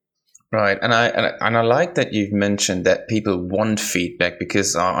 Right, and I like that you've mentioned that people want feedback,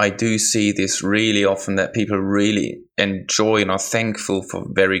 because I do see this really often, that people really enjoy and are thankful for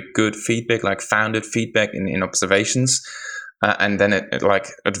very good feedback, like founded feedback in observations, and then like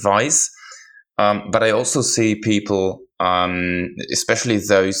advice. But I also see people, especially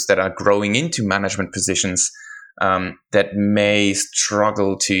those that are growing into management positions, that may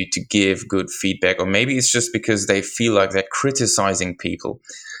struggle to give good feedback, or maybe it's just because they feel like they're criticizing people.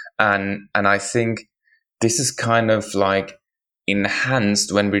 And I think this is kind of like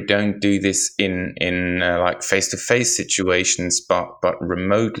enhanced when we don't do this in like face-to-face situations, but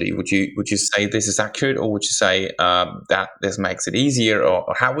remotely. Would you say this is accurate, or would you say that this makes it easier,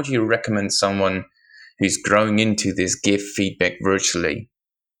 or how would you recommend someone who's growing into this give feedback virtually?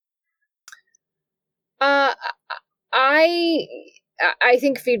 I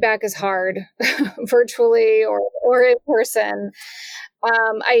think feedback is hard virtually or in person.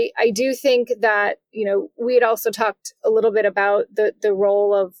 I do think that, we had also talked a little bit about the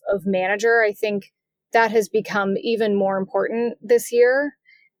role of manager. I think that has become even more important this year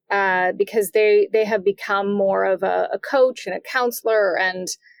because they have become more of a coach and a counselor and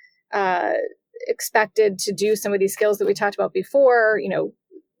expected to do some of these skills that we talked about before,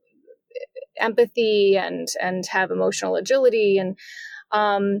 empathy and have emotional agility. And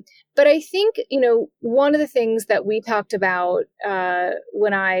but I think, one of the things that we talked about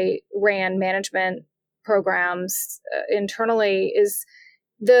when I ran management programs internally is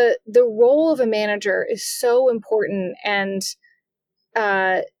the role of a manager is so important, and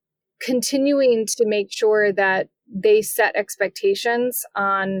continuing to make sure that they set expectations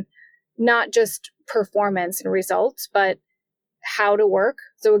on not just performance and results, but how to work.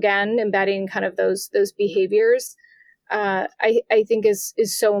 So again, embedding kind of those behaviors, I think is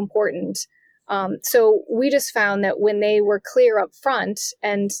so important. So we just found that when they were clear up front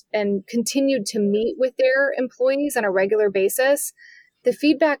and continued to meet with their employees on a regular basis, the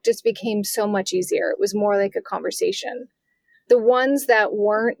feedback just became so much easier. It was more like a conversation. The ones that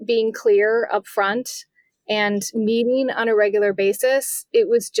weren't being clear up front and meeting on a regular basis, it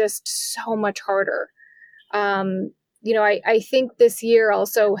was just so much harder. I think this year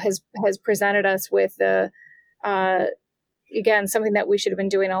also has presented us with again, something that we should have been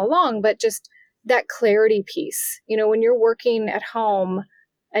doing all along, but just that clarity piece. When you're working at home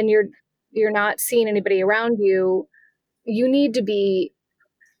and you're not seeing anybody around you, you need to be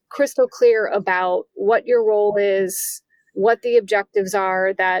crystal clear about what your role is, what the objectives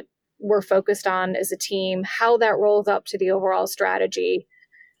are that we're focused on as a team, how that rolls up to the overall strategy.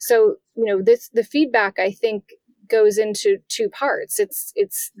 So, the feedback, I think, goes into two parts.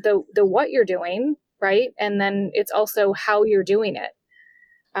 It's the what you're doing, right? And then it's also how you're doing it.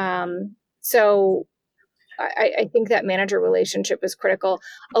 So I think that manager relationship is critical.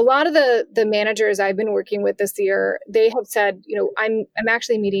 A lot of the managers I've been working with this year, they have said, I'm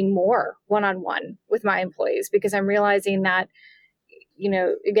actually meeting more one-on-one with my employees because I'm realizing that,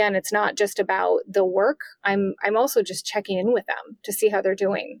 again, it's not just about the work. I'm also just checking in with them to see how they're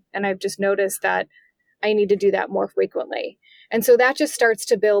doing. And I've just noticed that I need to do that more frequently. And so that just starts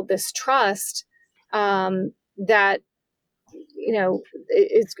to build this trust that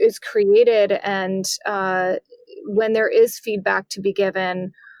is created, and when there is feedback to be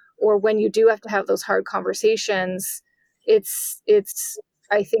given, or when you do have to have those hard conversations, it's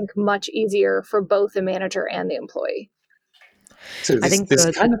I think much easier for both the manager and the employee. So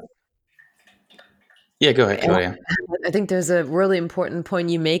yeah, go ahead, Claudia. I think there's a really important point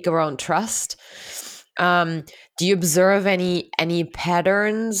you make around trust. Do you observe any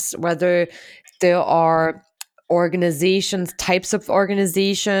patterns, whether there are types of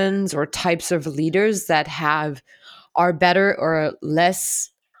organizations or types of leaders that are better or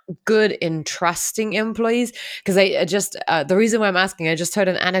less good in trusting employees? Because I just the reason why I'm asking, I just heard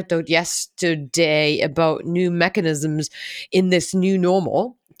an anecdote yesterday about new mechanisms in this new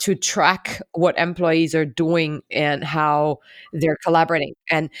normal to track what employees are doing and how they're collaborating.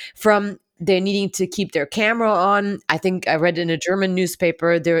 And from they're needing to keep their camera on. I think I read in a German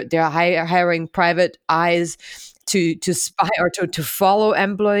newspaper they're hiring private eyes to spy or to follow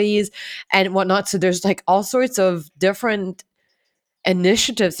employees and whatnot. So there's like all sorts of different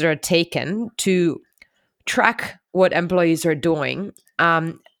initiatives that are taken to track what employees are doing,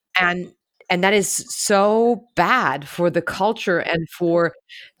 and that is so bad for the culture and for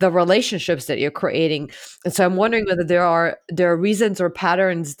the relationships that you're creating. And so I'm wondering whether there are reasons or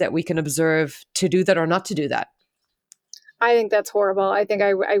patterns that we can observe to do that or not to do that. I think that's horrible. I think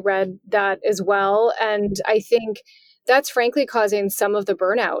I read that as well. And I think that's frankly causing some of the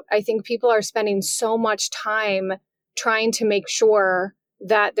burnout. I think people are spending so much time trying to make sure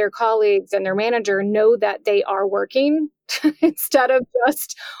that their colleagues and their manager know that they are working instead of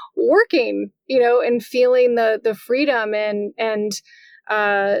just working, and feeling the freedom and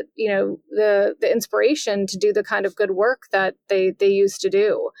the inspiration to do the kind of good work that they used to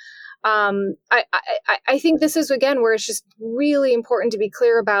do. I think this is, again, where it's just really important to be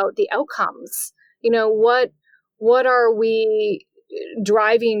clear about the outcomes. What are we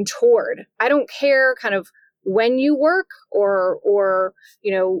driving toward? I don't care kind of when you work or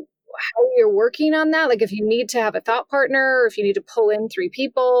how you're working on that. Like if you need to have a thought partner, or if you need to pull in 3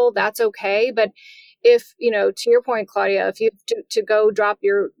 people, that's okay. But if, to your point, Claudia, if you have to go drop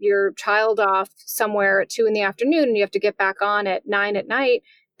your child off somewhere at 2 PM and you have to get back on at 9 PM,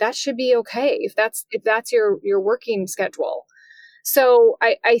 that should be okay if that's your working schedule. So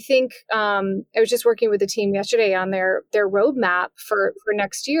I think I was just working with the team yesterday on their roadmap for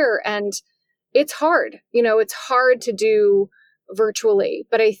next year, and it's hard. It's hard to do virtually,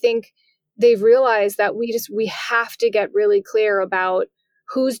 but I think they've realized that we have to get really clear about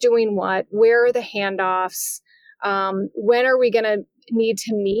who's doing what, where are the handoffs, when are we going to need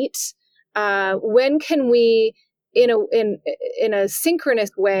to meet, when can we in a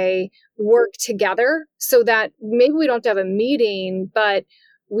synchronous way work together so that maybe we don't have a meeting, but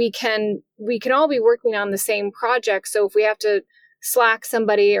we can all be working on the same project. So if we have to Slack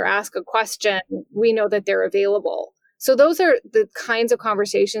somebody or ask a question, we know that they're available. So those are the kinds of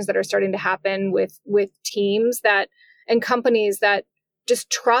conversations that are starting to happen with teams and companies that just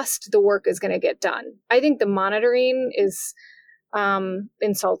trust the work is going to get done. I think the monitoring is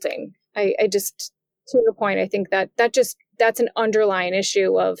insulting. I just, to your point, I think that's an underlying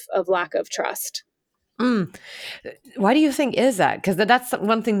issue of lack of trust. Why do you think is that? Because that's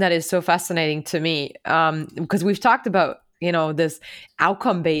one thing that is so fascinating to me. Because we've talked about, this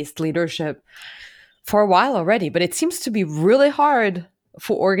outcome-based leadership for a while already, but it seems to be really hard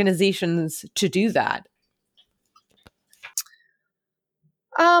for organizations to do that.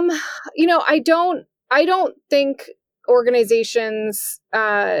 I don't think organizations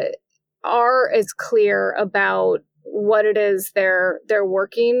are as clear about what it is they're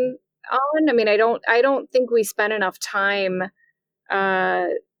working on. I mean, I don't think we spend enough time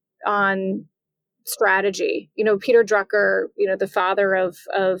on strategy. Peter Drucker, the father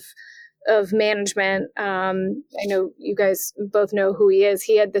of management. I know you guys both know who he is.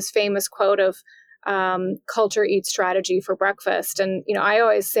 He had this famous quote of culture eats strategy for breakfast. And, I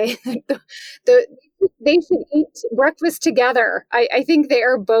always say that they should eat breakfast together. I think they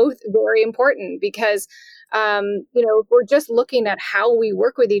are both very important because, we're just looking at how we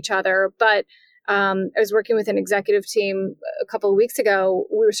work with each other. But I was working with an executive team a couple of weeks ago.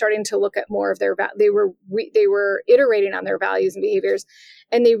 We were starting to look at more of their, they were iterating on their values and behaviors.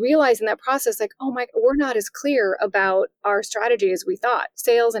 And they realized in that process, like, oh my, we're not as clear about our strategy as we thought.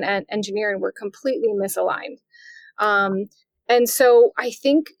 Sales and engineering were completely misaligned. And so I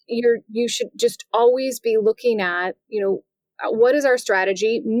think you should just always be looking at, what is our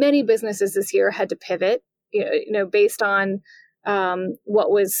strategy? Many businesses this year had to pivot, based on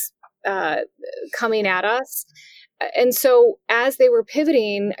what was coming at us. And so as they were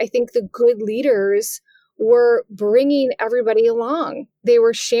pivoting, I think the good leaders were bringing everybody along. They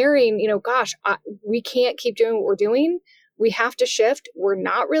were sharing, we can't keep doing what we're doing. We have to shift. We're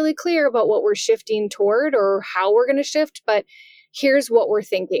not really clear about what we're shifting toward or how we're going to shift, but here's what we're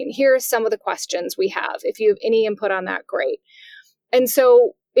thinking. Here are some of the questions we have. If you have any input on that, great. And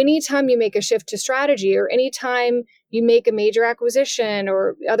so anytime you make a shift to strategy or anytime you make a major acquisition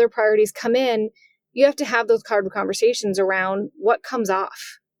or other priorities come in, you have to have those conversations around what comes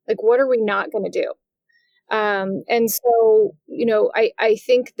off. Like, what are we not going to do? And so, I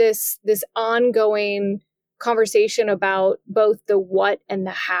think this ongoing conversation about both the what and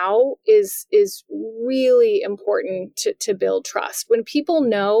the how is really important to build trust. When people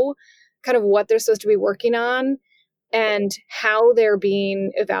know kind of what they're supposed to be working on and how they're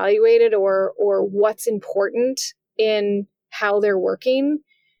being evaluated or what's important in how they're working,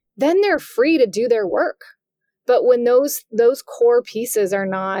 then they're free to do their work. But when those core pieces are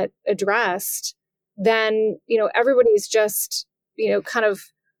not addressed, then, everybody's just, kind of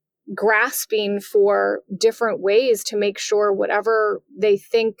grasping for different ways to make sure whatever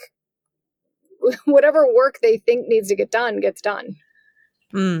work they think needs to get done gets done.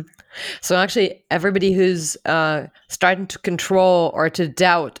 So actually, everybody who's starting to control or to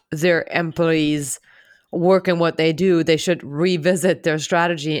doubt their employees' work and what they do, they should revisit their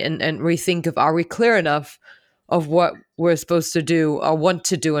strategy and rethink of, are we clear enough of what we're supposed to do or want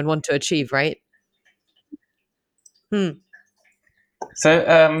to do and want to achieve, right?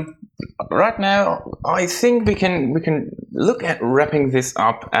 So right now, I think we can look at wrapping this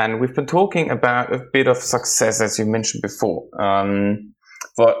up, and we've been talking about a bit of success, as you mentioned before.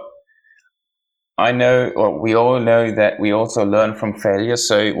 But I know, or we all know, that we also learn from failure.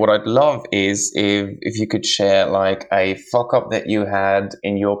 So what I'd love is if you could share like a fuck up that you had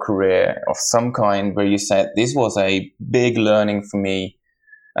in your career of some kind, where you said this was a big learning for me,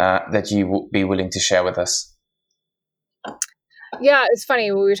 that you would be willing to share with us. Yeah, it's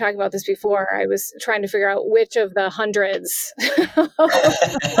funny. When we were talking about this before, I was trying to figure out which of the hundreds I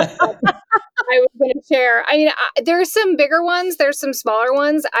was going to share. I mean, there's some bigger ones. There's some smaller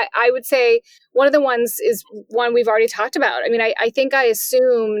ones. I would say one of the ones is one we've already talked about. I mean, I think I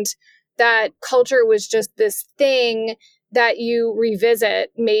assumed that culture was just this thing that you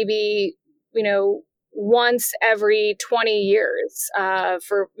revisit maybe, once every 20 years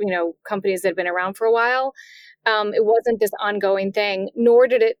for, companies that have been around for a while. It wasn't this ongoing thing, nor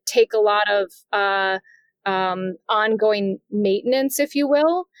did it take a lot of ongoing maintenance, if you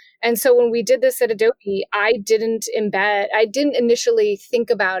will. And so when we did this at Adobe, I didn't initially think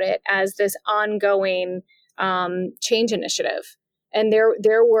about it as this ongoing change initiative. And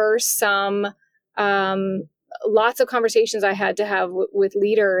there were some lots of conversations I had to have with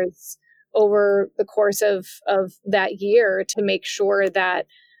leaders over the course of that year to make sure that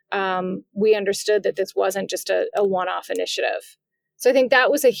we understood that this wasn't just a one-off initiative. So I think that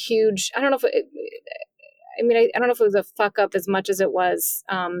was a huge, I don't know if it was a fuck up as much as it was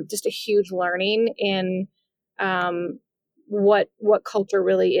just a huge learning in what culture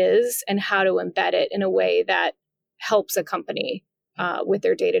really is and how to embed it in a way that helps a company with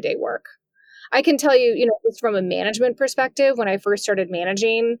their day-to-day work. I can tell you, just from a management perspective, when I first started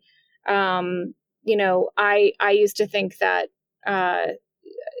managing, I used to think that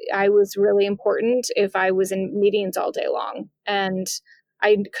I was really important if I was in meetings all day long, and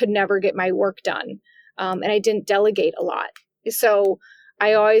I could never get my work done. And I didn't delegate a lot. So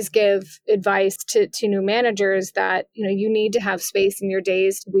I always give advice to new managers that, you need to have space in your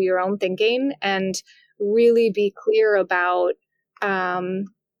days to do your own thinking and really be clear about,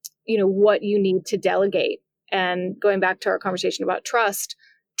 what you need to delegate. And going back to our conversation about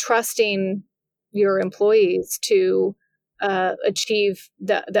trusting your employees to achieve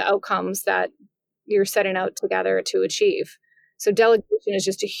the outcomes that you're setting out together to achieve. So delegation is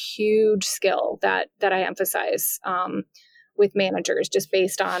just a huge skill that I emphasize with managers, just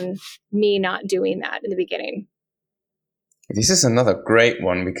based on me not doing that in the beginning. This is another great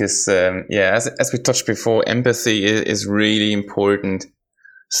one because, as we touched before, empathy is really important.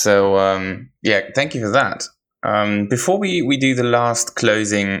 So, thank you for that. Before we do the last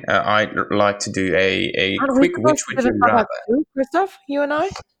closing, I'd like to do a quick which would you rather. Christoph, you and I?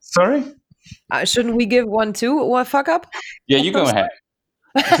 Sorry? Shouldn't we give one too? What fuck up? Yeah, you go ahead.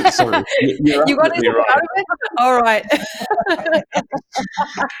 Sorry. You're You got anything out of it? All right.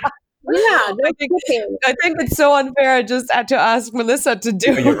 Yeah, I think it's so unfair. I just had to ask Melissa to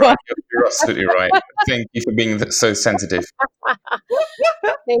do You're right. You're absolutely right. Thank you for being so sensitive.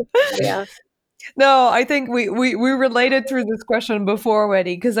 Yeah. No, I think we related through this question before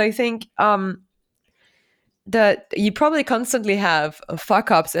already, because I think that you probably constantly have fuck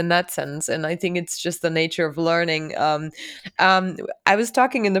ups in that sense, and I think it's just the nature of learning. I was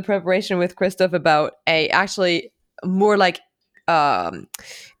talking in the preparation with Christoph about actually more like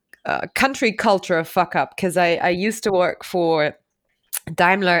country culture fuck up, because I used to work for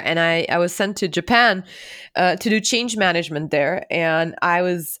Daimler, and I was sent to Japan to do change management there, and I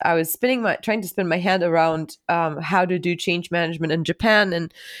was trying to spin my head around how to do change management in Japan,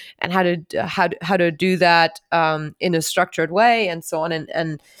 and how to do that in a structured way, and so on,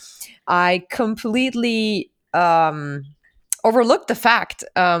 and I completely overlooked the fact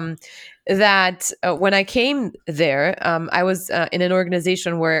that when I came there, I was in an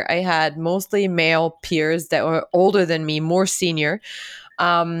organization where I had mostly male peers that were older than me, more senior.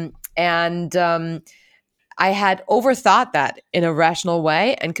 I had overthought that in a rational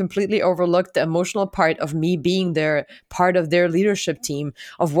way and completely overlooked the emotional part of me being there, part of their leadership team,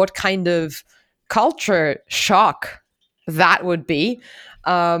 of what kind of culture shock that would be.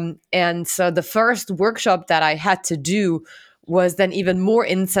 And so the first workshop that I had to do was then even more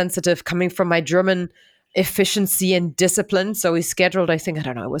insensitive, coming from my German efficiency and discipline. So we scheduled, I think,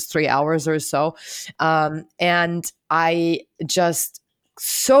 it was 3 hours or so. And I just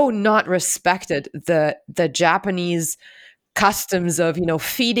so not respected the Japanese customs of,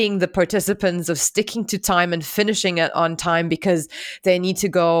 feeding the participants, of sticking to time and finishing it on time because they need to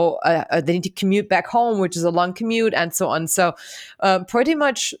go, they need to commute back home, which is a long commute, and so on. So pretty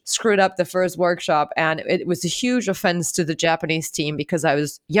much screwed up the first workshop, and it was a huge offense to the Japanese team because I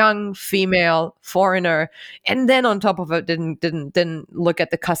was young, female, foreigner, and then on top of it didn't look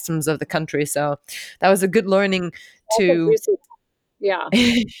at the customs of the country. So that was a good learning to yeah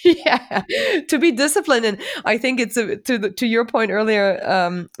to be disciplined. And I think it's to your point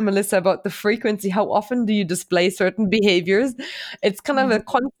earlier, Melissa, about the frequency. How often do you display certain behaviors? It's kind of a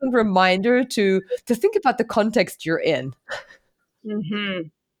constant reminder to think about the context you're in. Mm-hmm.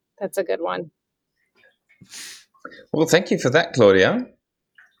 That's a good one. Well, thank you for that, Claudia.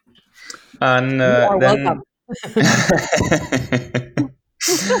 And you are welcome.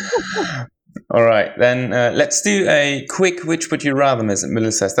 All right, then let's do a quick which would you rather,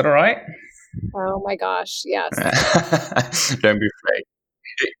 Melissa. Is that all right? Oh my gosh, yes. Don't be afraid.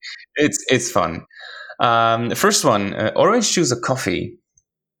 It's fun. The first one, orange juice or coffee?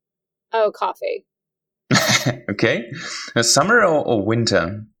 Oh, coffee. Okay. Summer or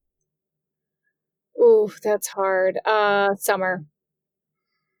winter? Ooh, that's hard. Summer.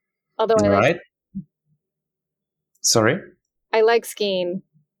 Although I like. Sorry? I like skiing,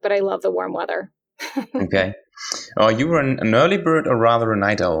 but I love the warm weather. Okay. You were an early bird or rather a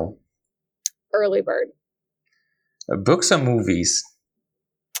night owl? Early bird. Books or movies?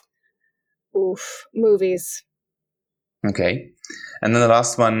 Oof, movies. Okay. And then the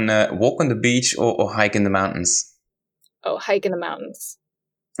last one, walk on the beach or hike in the mountains? Oh, hike in the mountains.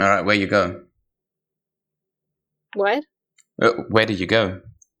 All right, where you go? What? Where do you go?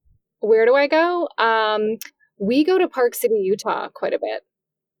 Where do I go? We go to Park City, Utah quite a bit.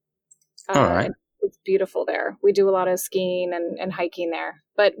 All right. it's beautiful there. We do a lot of skiing and hiking there.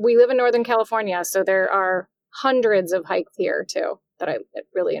 But we live in Northern California, so there are hundreds of hikes here too that I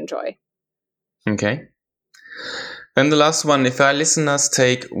really enjoy. Okay. Then the last one, if our listeners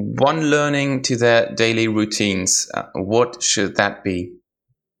take one learning to their daily routines, what should that be?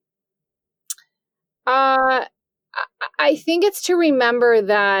 I think it's to remember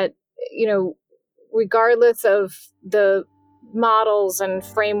that, regardless of the models and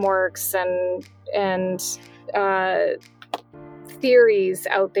frameworks and theories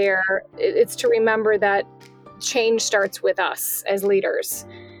out there, it's to remember that change starts with us as leaders,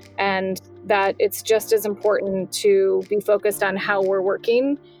 and that it's just as important to be focused on how we're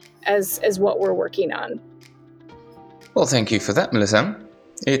working as what we're working on. Well, thank you for that, Melissa.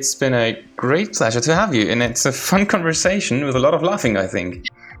 It's been a great pleasure to have you, and it's a fun conversation with a lot of laughing, I think.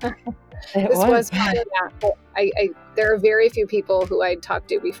 This was fun. Yeah. There are very few people who I'd talk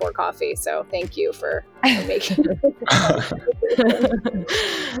to before coffee, so thank you for making it.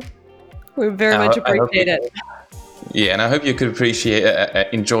 We very much appreciate it. Yeah, and I hope you could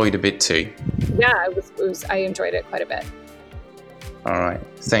enjoy it a bit too. Yeah, I enjoyed it quite a bit. All right,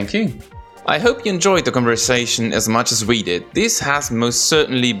 thank you. I hope you enjoyed the conversation as much as we did. This has most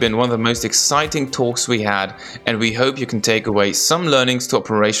certainly been one of the most exciting talks we had, and we hope you can take away some learnings to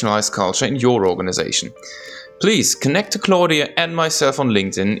operationalize culture in your organization. Please connect to Claudia and myself on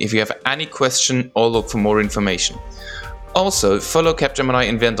LinkedIn if you have any question or look for more information. Also, follow Capgemini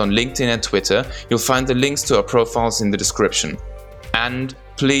Invent on LinkedIn and Twitter. You'll find the links to our profiles in the description. And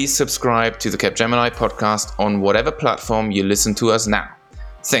please subscribe to the Capgemini podcast on whatever platform you listen to us now.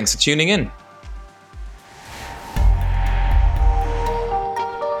 Thanks for tuning in.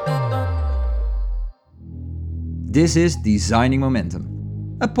 This is Designing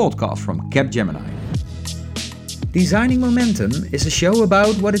Momentum, a podcast from Capgemini. Designing Momentum is a show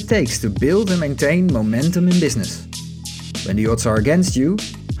about what it takes to build and maintain momentum in business. When the odds are against you,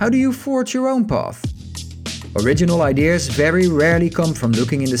 how do you forge your own path? Original ideas very rarely come from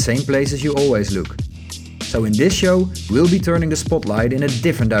looking in the same places you always look. So in this show, we'll be turning the spotlight in a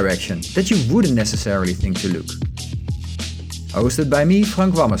different direction that you wouldn't necessarily think to look. Hosted by me,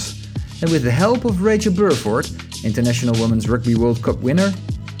 Frank Wammes, and with the help of Rachel Burford, International Women's Rugby World Cup winner,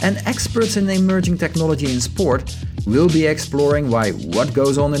 and experts in emerging technology in sport, we'll be exploring why what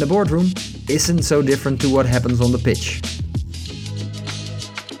goes on in the boardroom isn't so different to what happens on the pitch.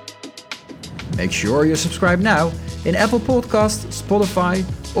 Make sure you subscribe now in Apple Podcasts, Spotify,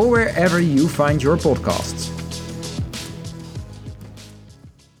 or wherever you find your podcasts.